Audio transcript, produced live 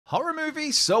Horror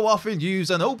movies so often use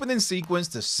an opening sequence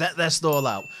to set their stall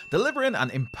out, delivering an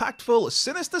impactful,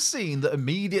 sinister scene that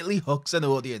immediately hooks an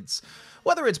audience.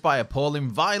 Whether it's by appalling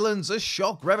violence, a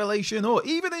shock revelation, or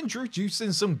even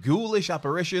introducing some ghoulish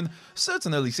apparition,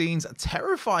 certain early scenes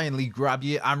terrifyingly grab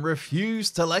you and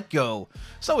refuse to let go.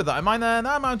 So with that in mind then,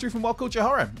 I'm Andrew from What Culture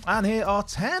Horror, and here are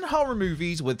 10 horror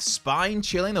movies with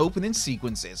spine-chilling opening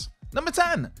sequences. Number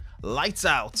 10. Lights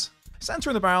Out.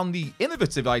 Centering around the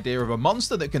innovative idea of a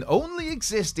monster that can only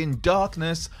exist in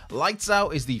darkness, Lights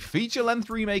Out is the feature-length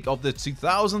remake of the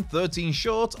 2013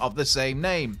 short of the same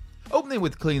name. Opening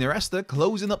with cleaner Esther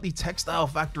closing up the textile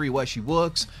factory where she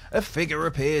works, a figure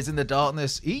appears in the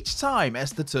darkness each time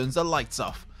Esther turns the lights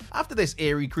off. After this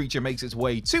eerie creature makes its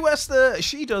way to Esther,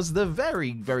 she does the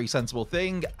very sensible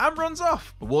thing and runs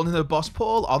off, warning her boss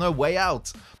Paul on her way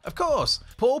out. Of course,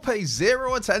 Paul pays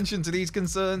zero attention to these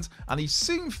concerns, and he's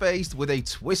soon faced with a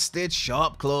twisted,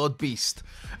 sharp-clawed beast.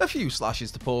 A few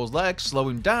slashes to Paul's legs slow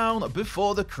him down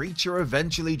before the creature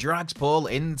eventually drags Paul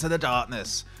into the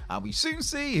darkness, and we soon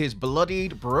see his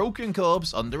bloodied, broken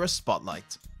corpse under a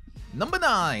spotlight. Number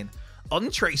 9.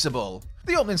 Untraceable.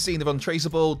 The opening scene of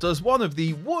Untraceable does one of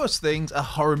the worst things a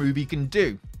horror movie can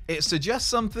do. It suggests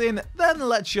something, then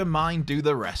lets your mind do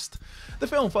the rest. The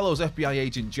film follows FBI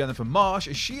agent Jennifer Marsh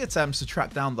as she attempts to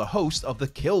track down the host of the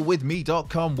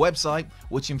KillWithMe.com website,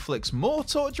 which inflicts more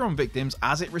torture on victims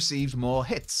as it receives more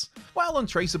hits. While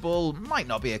Untraceable might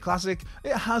not be a classic,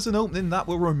 it has an opening that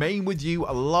will remain with you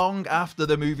long after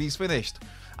the movie's finished.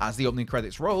 As the opening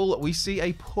credits roll, we see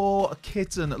a poor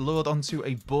kitten lured onto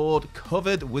a board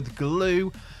covered with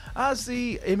glue as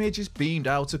the image is beamed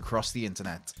out across the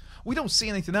internet. We don't see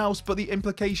anything else, but the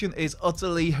implication is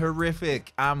utterly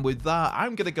horrific, and with that,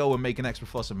 I'm gonna go and make an extra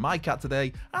fuss of my cat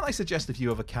today, and I suggest if you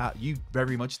have a cat, you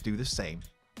very much do the same.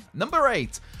 Number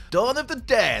 8. Dawn of the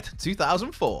Dead,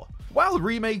 2004. While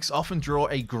remakes often draw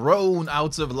a groan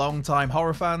out of longtime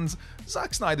horror fans,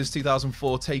 Zack Snyder's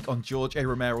 2004 take on George A.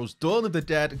 Romero's Dawn of the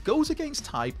Dead goes against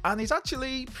type and is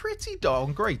actually pretty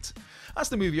darn great. As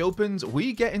the movie opens,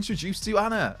 we get introduced to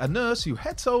Anna, a nurse who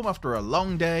heads home after a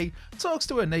long day, talks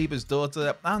to her neighbour's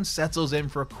daughter, and settles in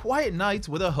for a quiet night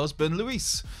with her husband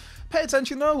Luis. Pay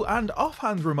attention though, and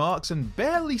offhand remarks and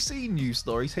barely seen news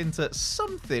stories hint at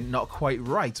something not quite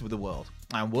right with the world.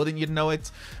 And wouldn't you know it,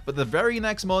 but the very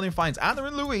next morning finds Anna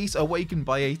and Luis awakened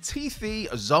by a teethy,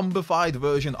 zombified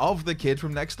version of the kid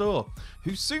from next door,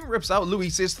 who soon rips out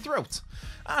Luis's throat.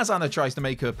 As Anna tries to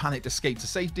make her panicked escape to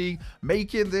safety,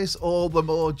 making this all the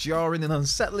more jarring and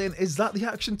unsettling is that the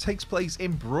action takes place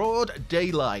in broad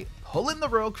daylight, pulling the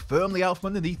rug firmly out from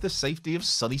underneath the safety of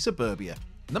sunny suburbia.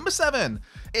 Number 7.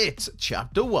 It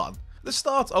Chapter 1. The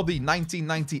start of the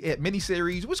 1990 It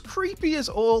miniseries was creepy as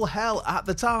all hell at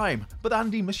the time, but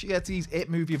Andy Muschietti's It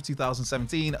movie of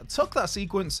 2017 took that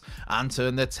sequence and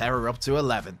turned the terror up to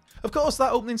 11. Of course,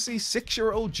 that opening sees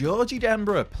 6-year-old Georgie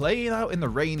Denborough playing out in the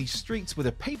rainy streets with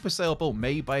a paper sailboat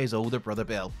made by his older brother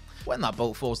Bill. When that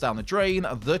boat falls down the drain,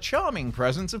 the charming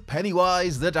presence of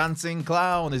Pennywise the dancing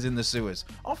clown is in the sewers,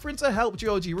 offering to help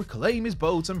Georgie reclaim his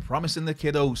boat and promising the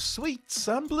kiddo sweets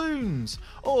and balloons.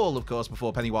 All, of course,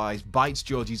 before Pennywise bites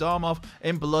Georgie's arm off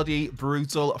in bloody,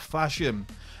 brutal fashion.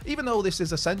 Even though this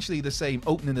is essentially the same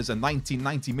opening as a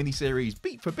 1990 miniseries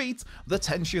beat for beat, the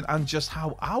tension and just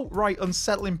how outright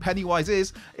unsettling Pennywise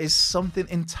is something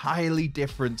entirely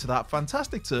different to that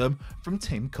fantastic term from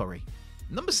Tim Curry.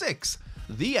 Number 6.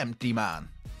 The Empty Man.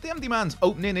 The Empty Man's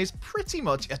opening is pretty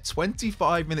much a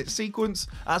 25-minute sequence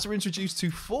as we're introduced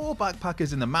to 4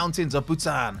 backpackers in the mountains of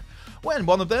Bhutan. When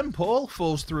one of them, Paul,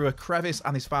 falls through a crevice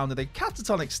and is found in a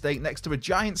catatonic state next to a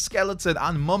giant skeleton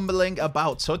and mumbling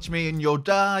about "touch me and you'll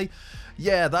die,"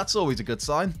 yeah, that's always a good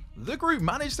sign. The group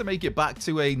manage to make it back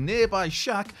to a nearby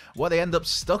shack where they end up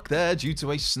stuck there due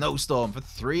to a snowstorm for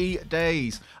 3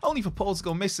 days, only for Paul to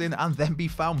go missing and then be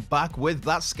found back with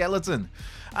that skeleton.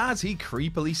 As he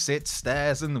creepily sits,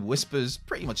 stares and whispers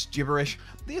pretty much gibberish,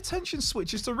 the attention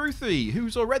switches to Ruthie,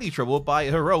 who's already troubled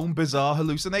by her own bizarre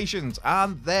hallucinations,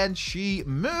 and then she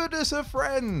murders her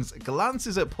friends,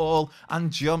 glances at Paul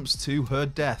and jumps to her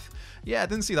death. Yeah,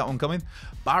 didn't see that one coming.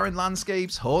 Barren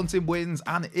landscapes, haunting winds,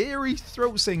 and eerie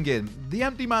throat singing. The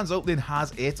Empty Man's opening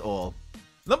has it all.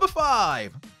 Number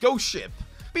 5. Ghost Ship.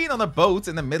 Being on a boat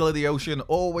in the middle of the ocean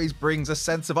always brings a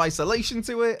sense of isolation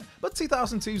to it, but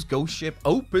 2002's Ghost Ship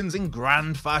opens in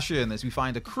grand fashion as we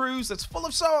find a cruise that's full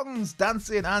of songs,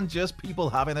 dancing, and just people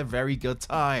having a very good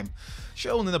time.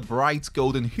 Shown in a bright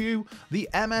golden hue, the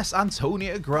MS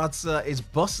Antonia Grazia is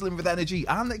bustling with energy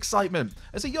and excitement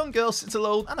as a young girl sits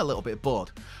alone and a little bit bored.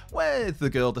 With the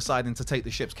girl deciding to take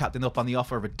the ship's captain up on the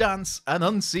offer of a dance, an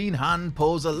unseen hand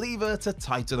pulls a lever to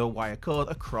tighten a wire cord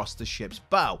across the ship's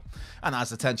bow. And as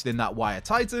the tension in that wire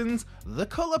tightens, the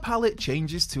colour palette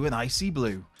changes to an icy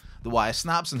blue. The wire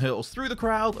snaps and hurtles through the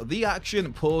crowd, the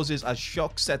action pauses as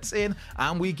shock sets in,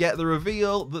 and we get the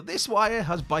reveal that this wire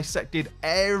has bisected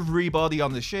everybody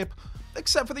on the ship,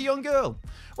 except for the young girl.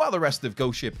 While the rest of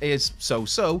Ghost Ship is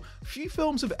so-so, few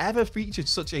films have ever featured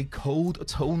such a cold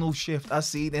tonal shift as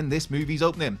seen in this movie's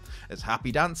opening, as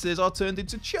happy dances are turned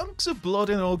into chunks of blood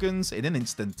and organs in an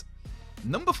instant.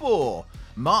 Number 4.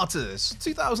 Martyrs,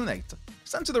 2008.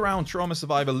 Centered around trauma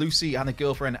survivor Lucy and her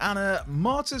girlfriend Anna,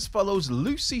 Martyrs follows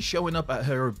Lucy showing up at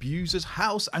her abuser's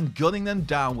house and gunning them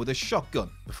down with a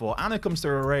shotgun, before Anna comes to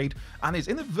her aid and is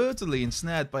inadvertently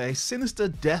ensnared by a sinister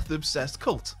death-obsessed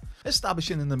cult.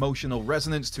 Establishing an emotional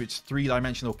resonance to its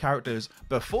three-dimensional characters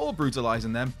before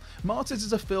brutalizing them, Martyrs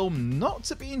is a film not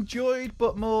to be enjoyed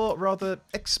but more rather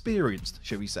experienced,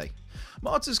 shall we say.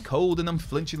 Martyrs' cold and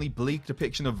unflinchingly bleak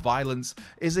depiction of violence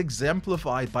is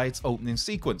exemplified by its opening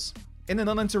sequence. In an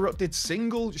uninterrupted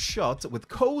single shot with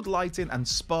cold lighting and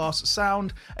sparse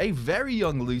sound, a very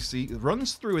young Lucy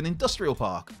runs through an industrial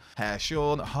park. Hair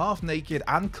shorn, half naked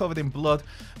and covered in blood,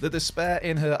 the despair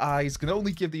in her eyes can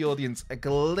only give the audience a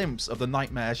glimpse of the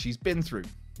nightmare she's been through.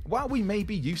 While we may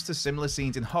be used to similar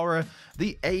scenes in horror,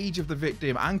 the age of the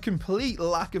victim and complete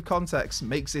lack of context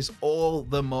makes this all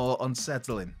the more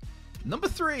unsettling. Number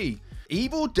 3.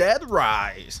 Evil Dead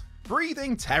Rise.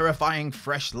 Breathing terrifying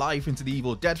fresh life into the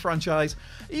Evil Dead franchise,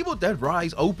 Evil Dead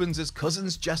Rise opens as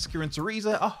cousins Jessica and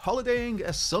Teresa are holidaying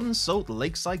a sun-soaked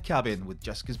lakeside cabin with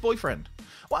Jessica's boyfriend.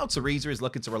 While Teresa is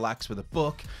looking to relax with a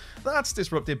book, that's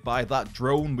disrupted by that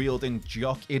drone-wielding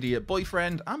jock idiot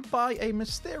boyfriend and by a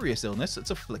mysterious illness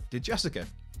that's afflicted Jessica.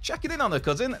 Checking in on her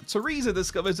cousin, Teresa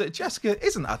discovers that Jessica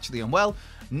isn't actually unwell.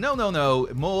 No,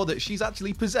 more that she's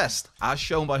actually possessed, as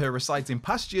shown by her reciting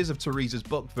passages of Teresa's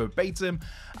book verbatim,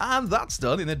 and that's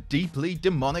done in a deeply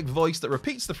demonic voice that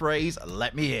repeats the phrase,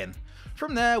 "Let me in."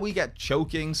 From there, we get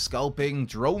choking, scalping,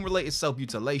 drone-related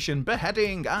self-mutilation,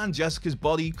 beheading, and Jessica's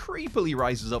body creepily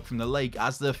rises up from the lake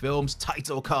as the film's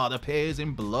title card appears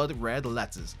in blood-red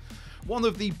letters. One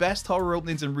of the best horror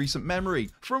openings in recent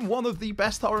memory, from one of the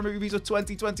best horror movies of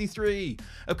 2023.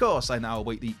 Of course, I now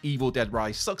await the Evil Dead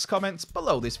Rise sucks comments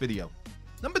below this video.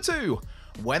 Number 2.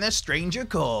 When a Stranger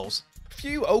Calls.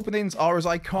 Few openings are as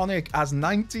iconic as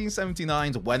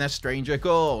 1979's When a Stranger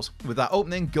Calls, with that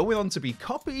opening going on to be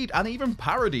copied and even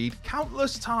parodied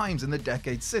countless times in the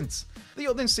decades since. The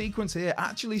opening sequence here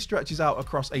actually stretches out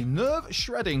across a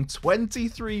nerve-shredding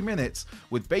 23 minutes,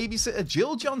 with babysitter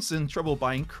Jill Johnson troubled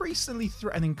by increasingly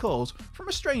threatening calls from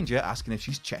a stranger asking if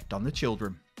she's checked on the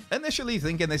children. Initially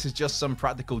thinking this is just some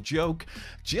practical joke,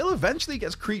 Jill eventually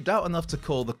gets creeped out enough to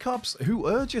call the cops, who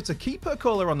urge her to keep her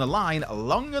caller on the line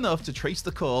long enough to trace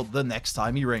the call the next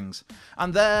time he rings.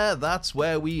 And that's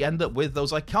where we end up with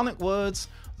those iconic words,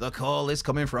 "The call is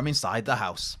coming from inside the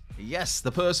house." Yes,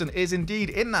 the person is indeed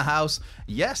in the house,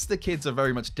 yes, the kids are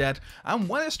very much dead, and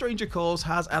When a Stranger Calls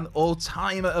has an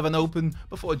all-timer of an open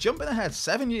before jumping ahead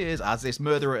 7 years as this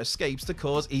murderer escapes to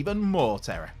cause even more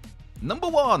terror. Number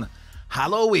 1.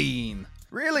 Halloween.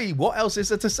 Really, what else is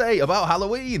there to say about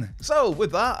Halloween? So,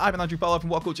 with that, I'm Andrew Powell from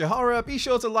What Culture Horror. Be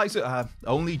sure to like it.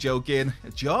 Only joking.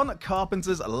 John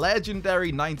Carpenter's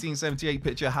legendary 1978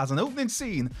 picture has an opening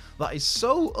scene that is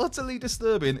so utterly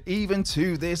disturbing even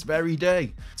to this very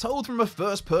day. Told from a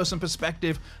first-person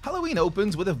perspective, Halloween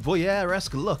opens with a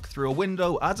voyeur-esque look through a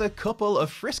window as a couple of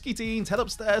frisky teens head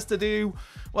upstairs to do,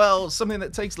 well, something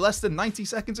that takes less than 90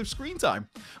 seconds of screen time.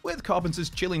 With Carpenter's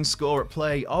chilling score at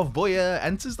play, our voyeur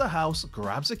enters the house,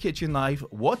 grabs a kitchen knife,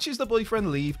 watches the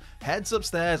boyfriend leave, heads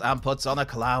upstairs and puts on a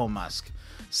clown mask.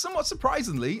 Somewhat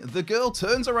surprisingly, the girl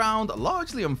turns around,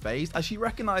 largely unfazed, as she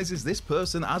recognizes this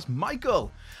person as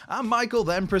Michael, and Michael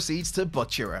then proceeds to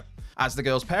butcher her. As the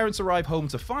girl's parents arrive home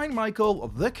to find Michael,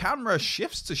 the camera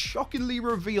shifts to shockingly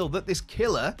reveal that this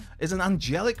killer is an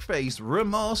angelic-faced,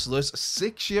 remorseless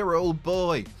 6-year-old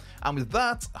boy. And with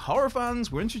that, horror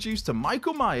fans were introduced to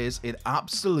Michael Myers in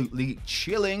absolutely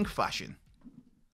chilling fashion.